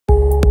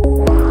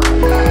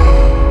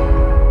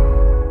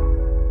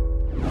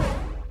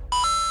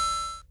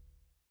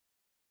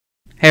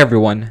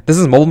everyone, this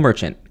is Mobile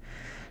Merchant.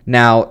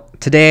 Now,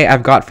 today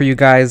I've got for you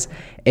guys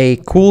a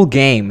cool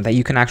game that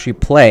you can actually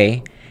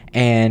play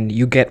and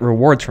you get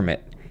rewards from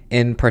it.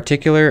 In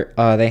particular,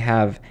 they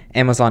have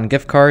Amazon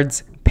gift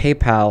cards,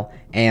 PayPal,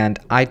 and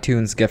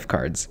iTunes gift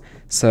cards.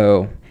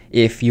 So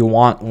if you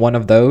want one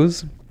of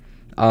those,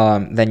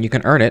 then you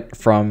can earn it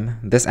from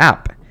this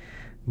app.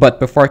 But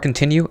before I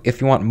continue,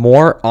 if you want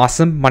more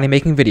awesome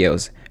money-making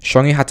videos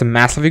showing you how to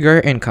massively grow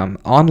your income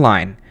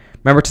online,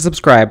 remember to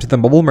subscribe to the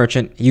Mobile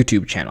Merchant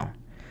YouTube channel.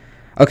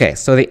 Okay,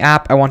 so the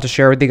app I want to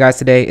share with you guys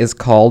today is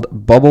called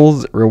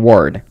Bubbles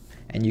Reward.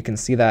 And you can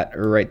see that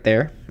right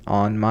there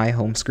on my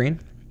home screen.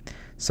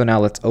 So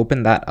now let's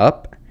open that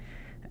up.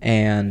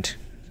 And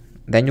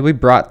then you'll be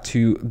brought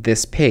to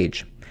this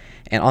page.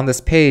 And on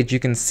this page, you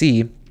can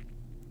see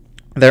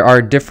there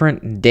are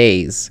different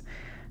days.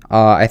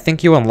 I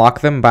think you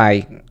unlock them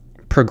by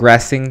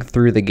progressing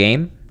through the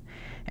game.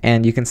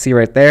 And you can see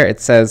right there,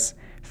 it says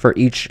for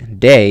each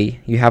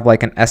day, you have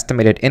like an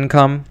estimated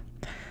income.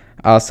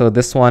 So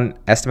this one,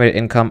 estimated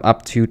income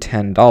up to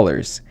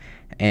 $10.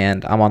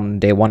 And I'm on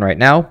day 1 right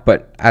now,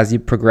 but as you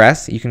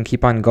progress, you can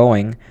keep on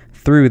going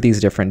through these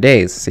different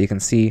days. So you can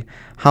see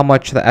how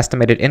much the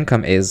estimated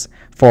income is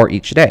for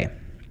each day.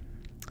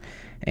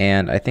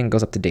 And I think it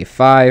goes up to day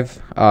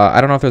 5. I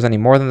don't know if there's any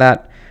more than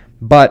that,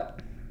 but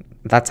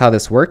that's how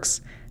this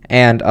works.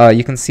 And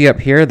you can see up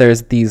here,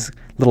 there's these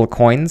little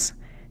coins.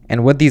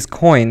 And with these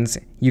coins,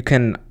 you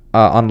can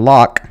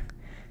unlock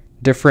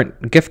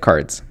different gift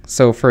cards.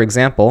 So for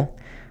example,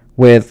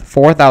 with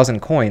 4,000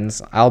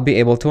 coins, I'll be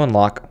able to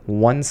unlock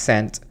 1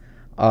 cent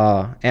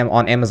on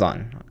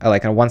Amazon,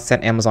 like a 1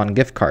 cent Amazon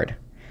gift card.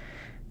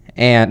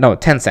 And no,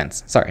 10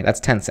 cents. Sorry, that's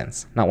 10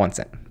 cents, not 1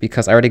 cent,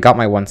 because I already got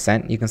my 1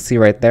 cent. You can see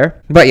right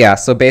there. But yeah,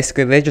 so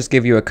basically they just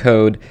give you a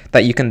code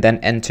that you can then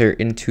enter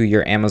into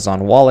your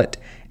Amazon wallet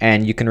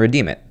and you can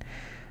redeem it.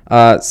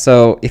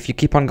 So if you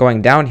keep on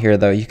going down here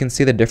though, you can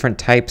see the different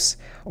types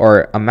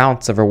or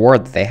amounts of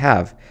reward that they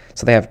have.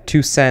 So they have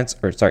 2 cents,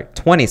 or sorry,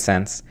 20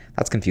 cents.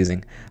 That's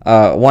confusing.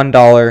 $1,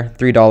 $3,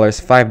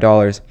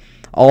 $5,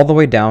 all the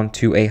way down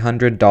to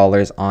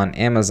 $100 on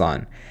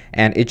Amazon.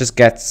 And it just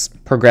gets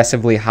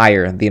progressively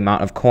higher, the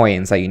amount of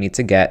coins that you need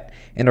to get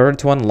in order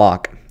to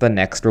unlock the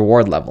next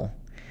reward level.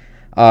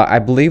 I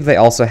believe they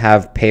also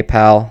have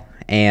PayPal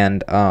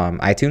and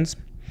iTunes,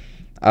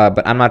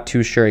 but I'm not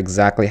too sure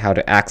exactly how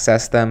to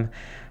access them.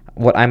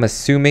 What I'm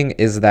assuming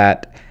is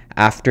that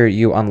after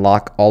you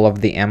unlock all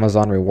of the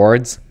Amazon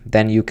rewards,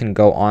 then you can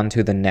go on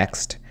to the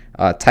next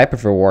type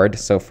of reward.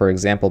 So for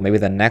example, maybe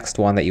the next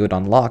one that you would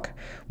unlock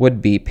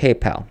would be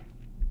PayPal.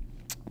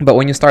 But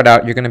when you start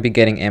out, you're going to be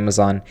getting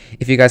Amazon.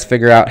 If you guys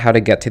figure out how to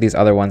get to these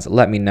other ones,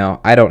 let me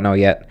know. I don't know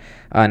yet.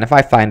 And if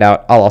I find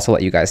out, I'll also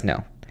let you guys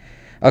know.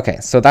 Okay,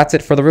 so that's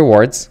it for the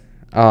rewards.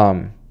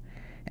 And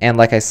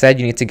like I said,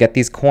 you need to get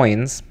these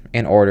coins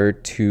in order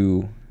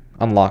to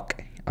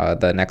unlock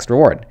the next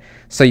reward.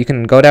 So you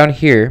can go down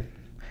here.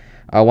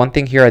 One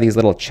thing here are these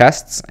little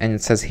chests, and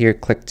it says here,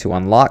 click to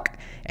unlock.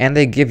 And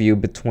they give you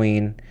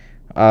between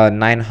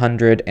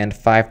 900 and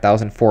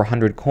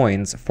 5,400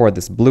 coins for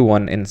this blue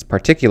one in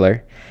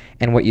particular.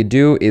 And what you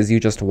do is you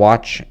just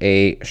watch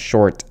a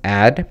short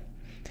ad,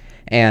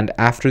 and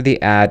after the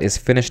ad is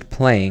finished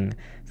playing,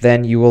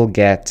 then you will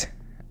get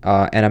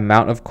an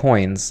amount of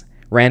coins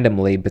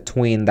randomly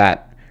between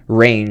that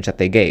range that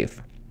they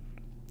gave.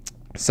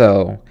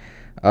 So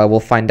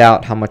we'll find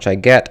out how much I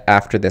get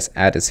after this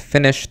ad is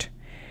finished,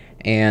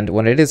 and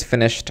when it is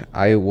finished,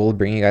 I will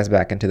bring you guys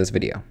back into this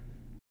video.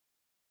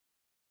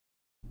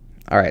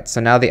 Alright,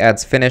 so now the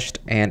ad's finished,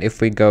 and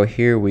if we go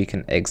here, we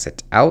can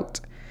exit out.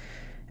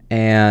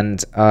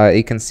 And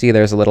you can see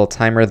there's a little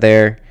timer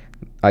there.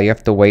 You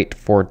have to wait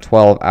for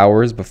 12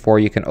 hours before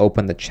you can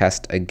open the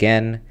chest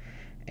again.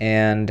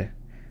 And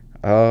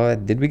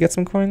did we get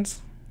some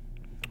coins?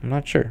 I'm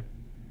not sure.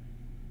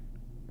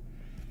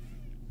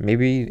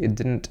 Maybe it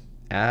didn't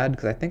add,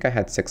 because I think I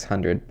had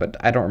 600, but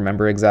I don't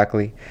remember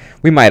exactly.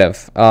 We might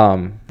have.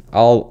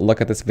 I'll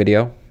look at this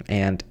video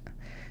and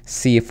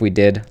see if we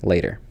did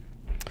later.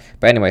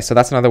 But anyway, so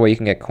that's another way you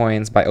can get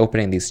coins, by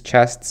opening these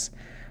chests.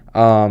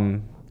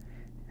 And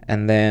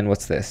then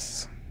what's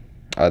this?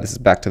 Oh, this is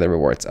back to the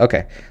rewards.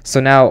 Okay, so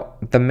now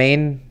the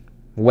main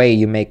way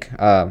you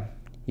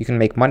can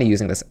make money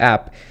using this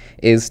app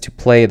is to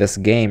play this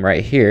game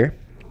right here.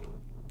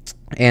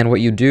 And what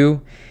you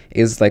do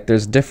is, like,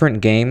 there's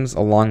different games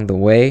along the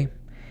way,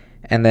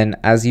 and then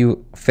as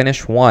you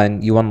finish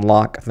one, you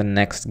unlock the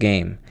next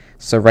game.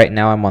 So right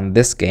now I'm on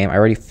this game. I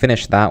already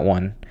finished that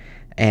one.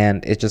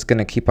 And it's just going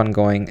to keep on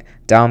going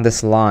down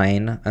this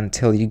line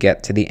until you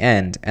get to the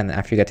end. And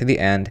after you get to the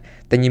end,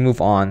 then you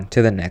move on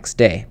to the next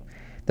day.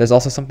 There's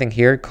also something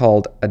here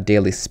called a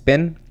daily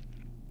spin,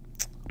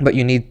 but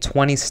you need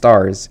 20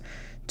 stars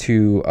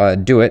to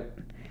do it.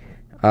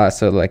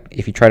 So like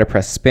if you try to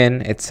press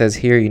spin, it says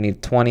here you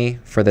need 20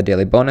 for the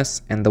daily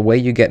bonus. And the way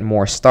you get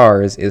more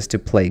stars is to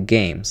play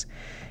games.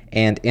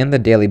 And in the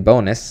daily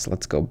bonus,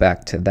 let's go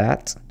back to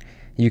that,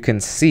 you can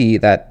see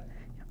that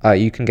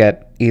you can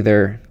get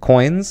either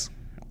coins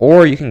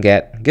or you can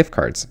get gift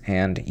cards,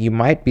 and you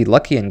might be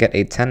lucky and get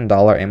a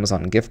 $10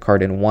 Amazon gift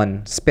card in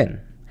one spin.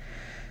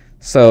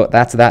 So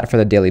that's that for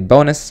the daily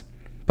bonus.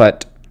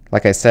 But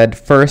like I said,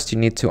 first you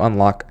need to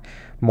unlock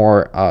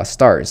more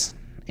stars,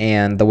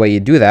 and the way you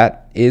do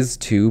that is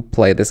to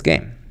play this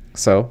game.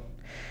 So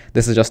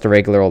this is just a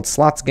regular old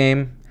slots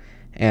game,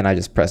 and I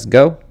just press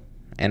go,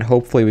 and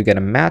hopefully we get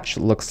a match.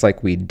 Looks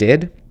like we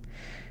did.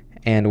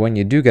 And when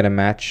you do get a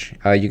match,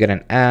 you get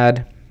an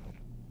ad,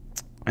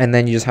 and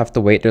then you just have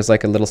to wait. There's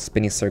like a little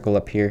spinny circle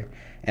up here,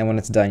 and when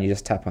it's done, you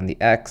just tap on the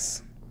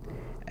X,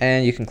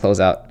 and you can close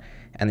out,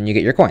 and then you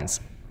get your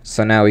coins.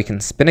 So now we can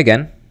spin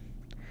again,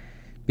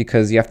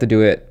 because you have to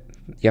do it.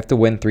 You have to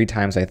win 3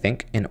 times, I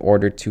think, in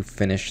order to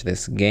finish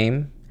this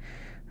game.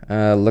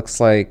 Looks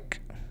like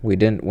we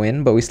didn't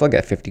win, but we still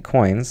get 50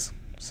 coins,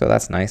 so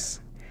that's nice.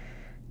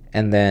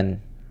 And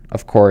then,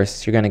 of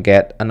course, you're gonna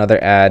get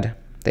another ad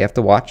they have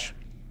to watch.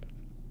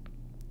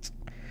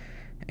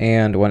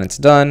 And when it's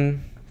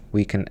done,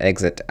 we can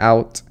exit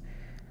out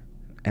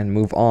and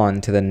move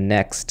on to the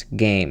next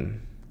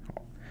game.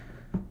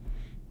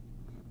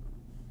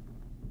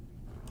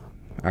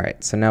 All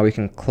right, so now we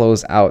can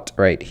close out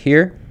right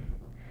here.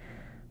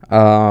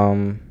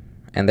 And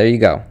there you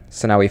go.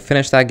 So now we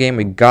finished that game.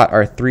 We got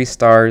our 3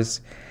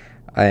 stars,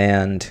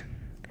 and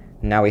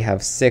now we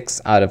have 6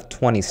 out of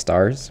 20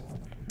 stars.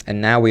 And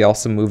now we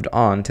also moved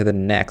on to the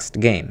next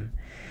game.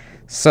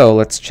 So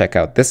let's check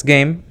out this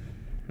game.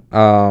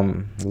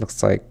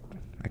 Looks like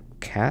a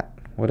cat.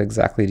 What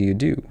exactly do you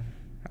do?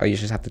 Oh, you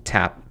just have to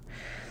tap.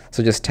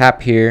 So just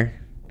tap here,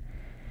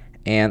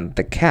 and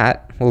the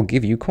cat will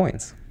give you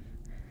coins.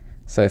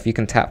 So if you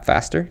can tap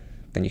faster,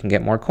 then you can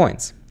get more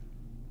coins.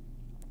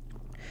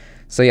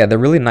 So yeah, the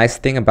really nice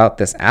thing about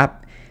this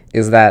app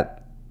is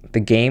that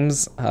the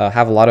games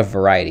have a lot of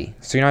variety.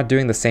 So you're not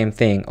doing the same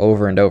thing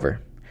over and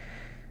over.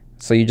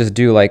 So you just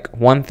do like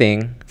one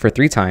thing for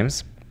 3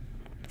 times.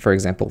 For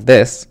example,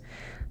 this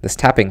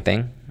tapping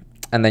thing.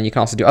 And then you can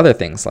also do other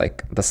things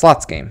like the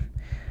slots game.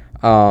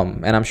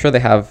 And I'm sure they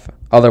have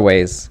other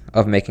ways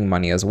of making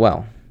money as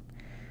well.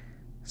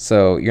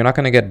 So you're not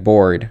going to get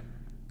bored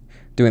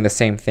doing the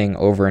same thing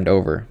over and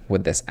over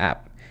with this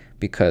app,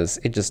 because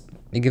it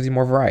gives you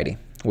more variety,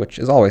 which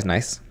is always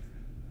nice,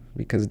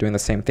 because doing the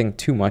same thing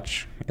too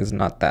much is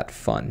not that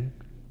fun.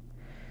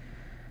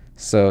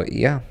 So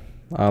yeah,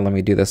 let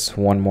me do this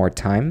one more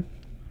time.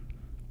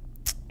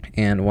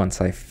 And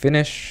once I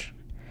finish,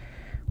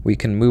 we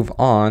can move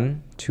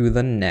on to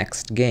the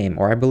next game,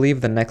 or I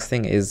believe the next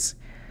thing is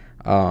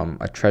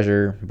a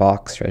treasure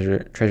box,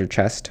 treasure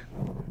chest.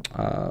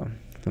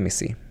 Let me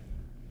see.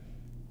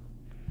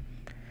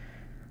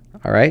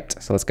 All right,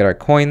 so let's get our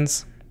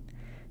coins,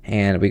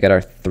 and we got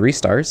our 3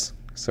 stars.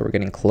 So we're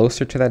getting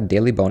closer to that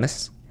daily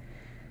bonus.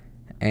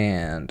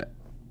 And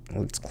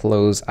let's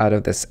close out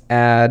of this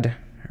ad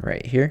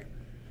right here.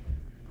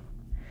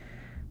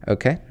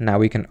 Okay, now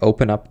we can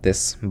open up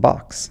this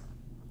box.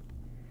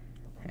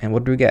 And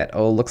what do we get?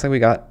 Oh, looks like we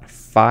got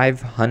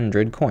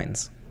 500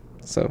 coins.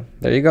 So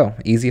there you go,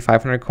 easy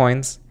 500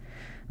 coins.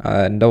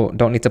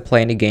 Don't need to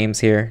play any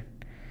games here.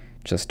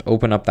 Just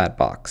open up that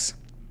box.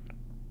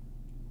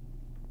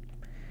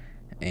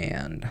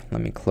 And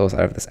let me close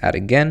out of this ad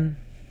again.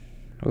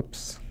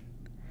 Oops,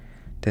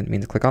 didn't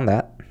mean to click on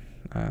that.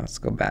 Let's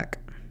go back.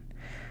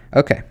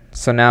 Okay,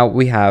 so now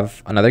we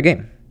have another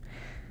game,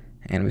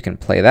 and we can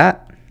play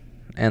that.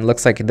 And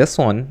looks like this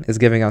one is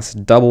giving us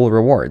double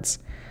rewards.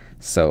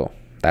 So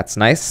that's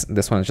nice.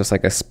 This one's just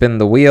like a spin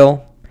the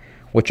wheel.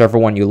 Whichever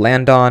one you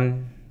land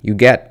on, you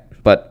get.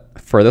 But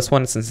for this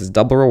one, since it's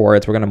double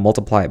rewards, we're going to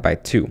multiply it by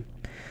 2.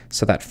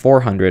 So that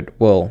 400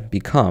 will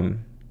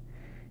become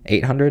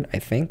 800, I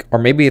think. Or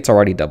maybe it's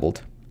already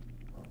doubled.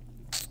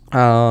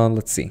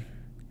 Let's see.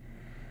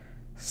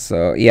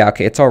 So yeah,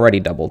 okay, it's already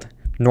doubled.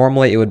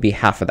 Normally it would be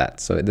half of that.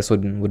 So this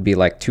would be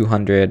like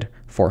 200,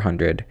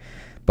 400,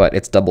 but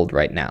it's doubled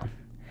right now.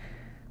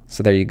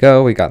 So there you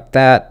go, we got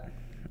that.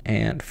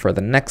 And for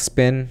the next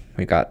spin,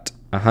 we got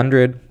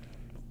 100.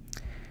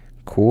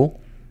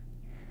 Cool.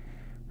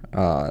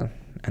 And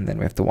then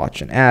we have to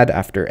watch an ad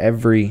after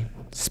every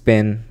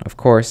spin, of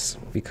course,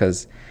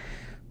 because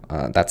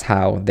that's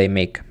how they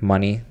make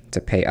money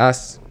to pay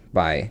us,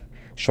 by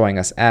showing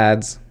us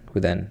ads, who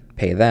then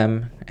pay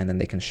them, and then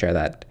they can share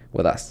that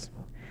with us.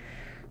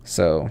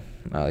 So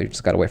you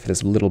just gotta wait for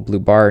this little blue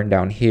bar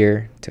down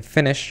here to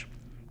finish.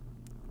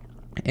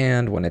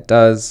 And when it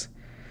does,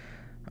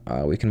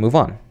 we can move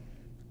on.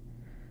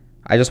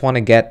 I just want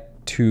to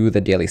get to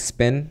the daily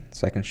spin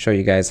so I can show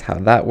you guys how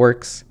that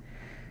works.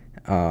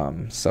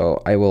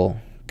 So I will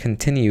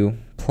continue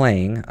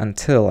playing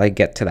until I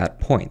get to that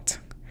point.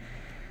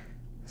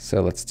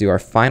 So let's do our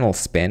final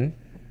spin.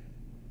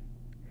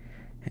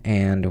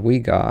 And we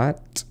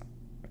got,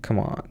 come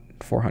on,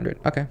 400.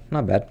 Okay,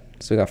 not bad.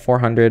 So we got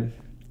 400.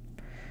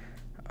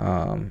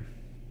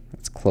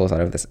 Let's close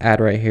out of this ad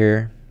right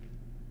here.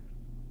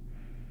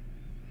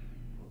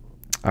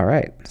 All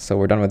right, so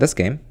we're done with this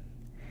game.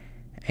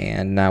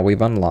 And now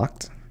we've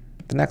unlocked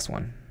the next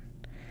one.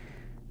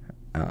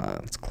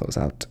 Let's close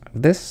out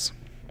of this.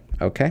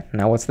 Okay,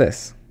 now what's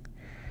this?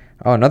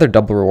 Oh, another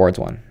double rewards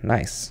one.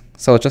 Nice.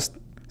 So it's just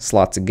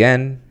slots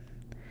again,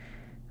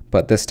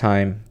 but this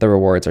time the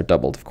rewards are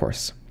doubled, of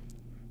course.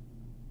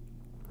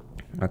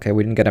 Okay,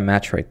 we didn't get a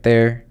match right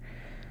there,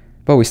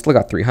 but we still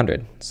got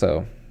 300,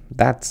 so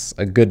that's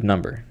a good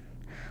number.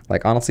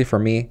 Like, honestly, for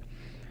me,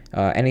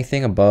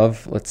 anything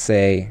above, let's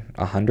say,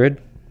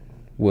 100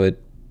 would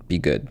be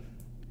good.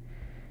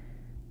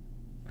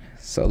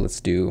 So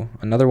let's do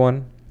another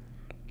one.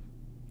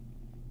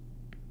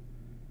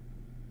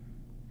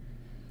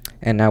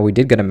 And now we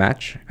did get a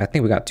match. I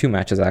think we got 2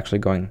 matches actually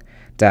going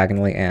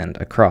diagonally and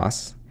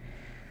across.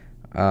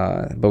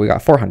 But we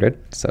got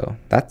 400, so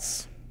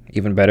that's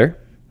even better.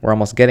 We're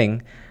almost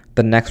getting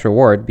the next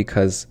reward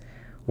because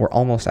we're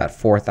almost at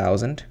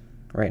 4,000.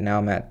 Right now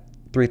I'm at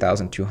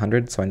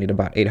 3,200, so I need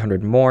about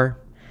 800 more,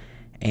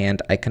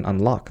 and I can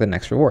unlock the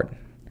next reward.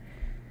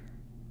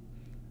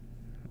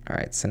 All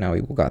right, so now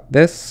we got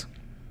this.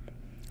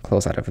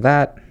 Close out of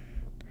that.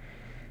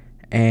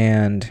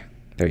 And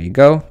there you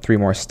go, 3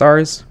 more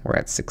stars. We're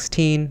at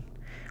 16.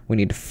 We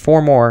need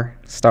 4 more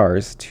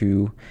stars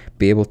to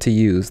be able to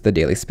use the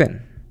daily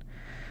spin.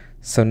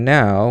 So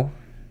now,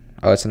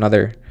 oh, it's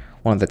another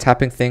one of the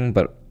tapping thing,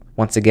 but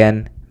once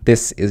again,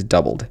 this is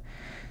doubled.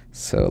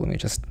 So let me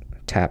just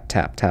tap,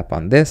 tap, tap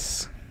on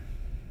this.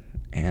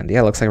 And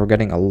yeah, looks like we're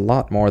getting a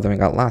lot more than we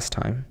got last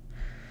time.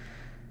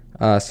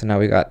 So now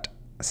we got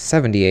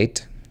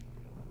 78.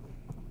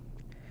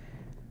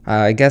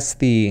 I guess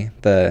the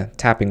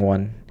tapping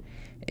one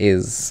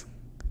is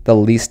the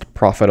least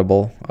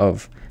profitable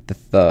of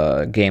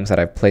the games that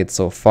I've played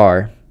so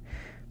far,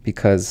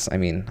 because, I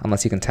mean,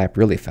 unless you can type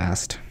really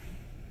fast,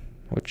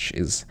 which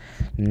is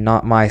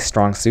not my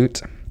strong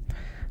suit,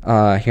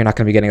 you're not going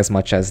to be getting as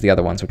much as the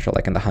other ones, which are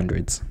like in the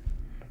hundreds.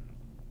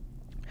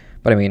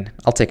 But I mean,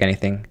 I'll take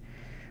anything.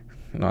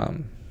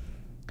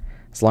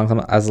 As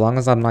long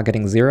as I'm not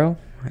getting 0,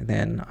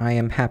 then I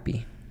am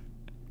happy.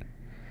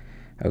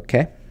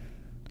 Okay,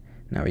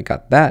 now we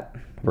got that.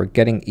 We're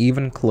getting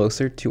even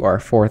closer to our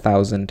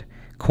 4,000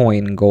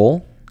 coin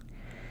goal.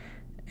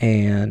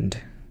 And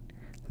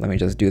let me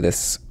just do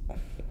this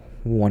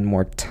one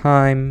more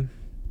time.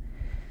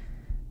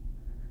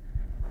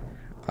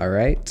 All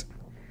right.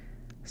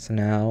 So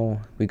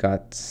now we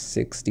got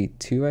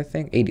 62, I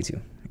think, 82.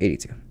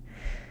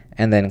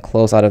 And then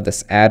close out of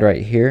this ad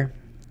right here.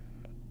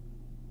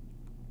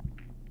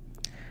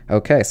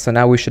 Okay, so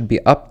now we should be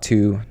up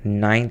to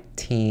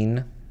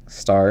 19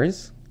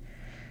 stars.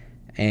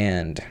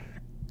 And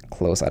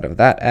close out of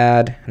that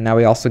ad. Now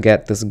we also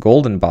get this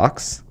golden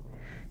box,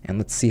 and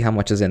let's see how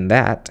much is in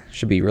that.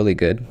 Should be really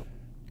good.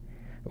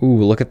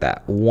 Ooh, look at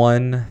that,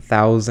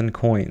 1,000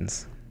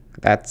 coins.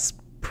 That's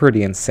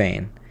pretty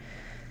insane.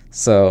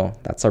 So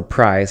that's our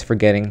prize for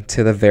getting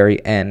to the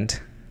very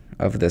end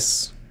of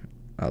this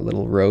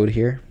little road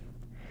here.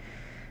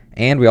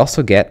 And we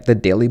also get the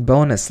daily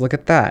bonus. Look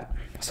at that.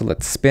 So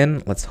let's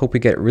spin. Let's hope we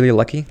get really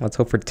lucky. Let's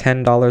hope for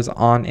 $10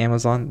 on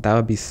Amazon. That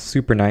would be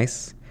super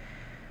nice.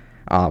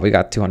 We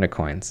got 200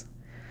 coins.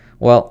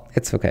 Well,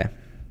 it's okay.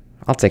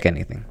 I'll take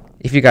anything.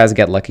 If you guys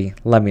get lucky,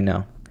 let me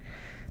know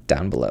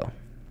down below.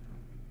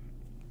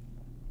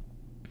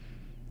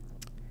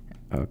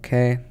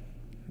 Okay.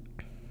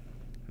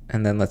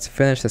 And then let's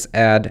finish this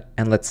ad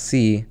and let's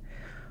see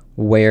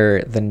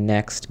where the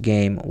next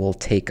game will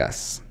take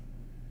us.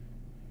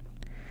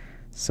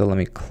 So let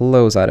me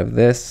close out of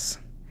this.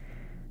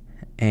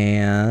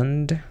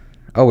 And,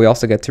 oh, we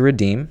also get to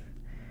redeem.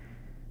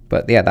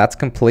 But yeah, that's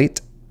complete.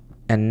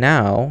 And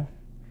now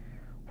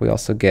we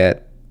also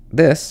get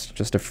this,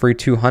 just a free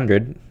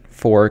 200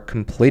 for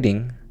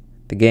completing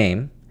the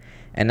game.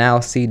 And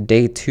now see,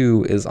 day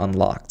 2 is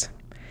unlocked.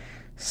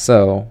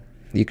 So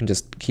you can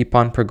just keep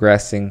on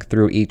progressing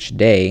through each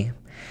day,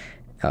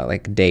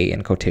 like day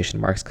in quotation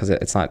marks, because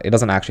it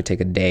doesn't actually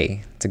take a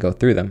day to go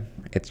through them.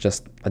 It's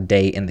just a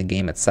day in the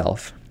game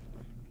itself.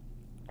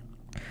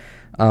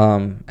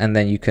 And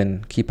then you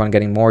can keep on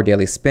getting more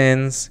daily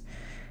spins,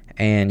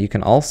 and you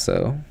can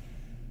also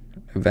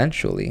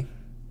eventually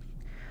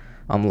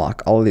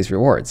unlock all of these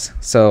rewards.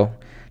 So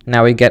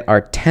now we get our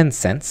 10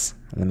 cents.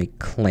 Let me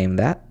claim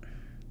that.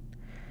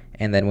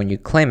 And then when you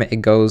claim it,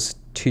 it goes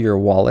to your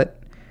wallet.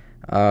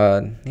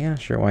 Yeah,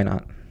 sure, why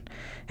not?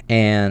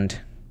 And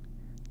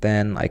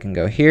then I can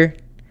go here,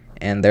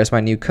 and there's my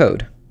new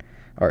code.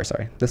 Or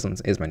sorry, this one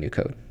is my new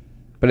code,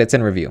 but it's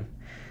in review.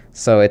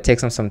 So it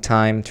takes them some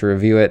time to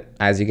review it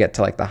as you get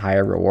to like the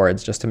higher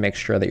rewards, just to make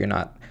sure that you're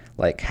not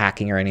like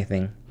hacking or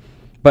anything.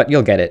 But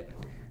you'll get it,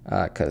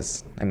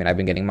 because I mean, I've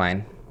been getting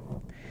mine.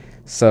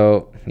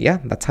 So yeah,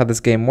 that's how this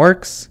game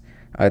works.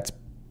 It's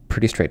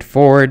pretty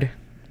straightforward.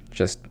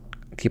 Just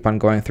keep on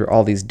going through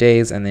all these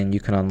days, and then you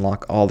can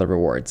unlock all the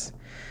rewards.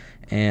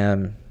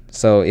 And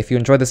so if you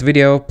enjoyed this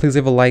video, please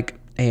leave a like,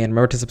 and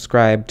remember to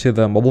subscribe to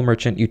the Mobile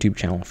Merchant YouTube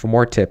channel for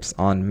more tips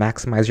on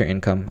maximize your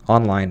income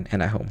online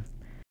and at home.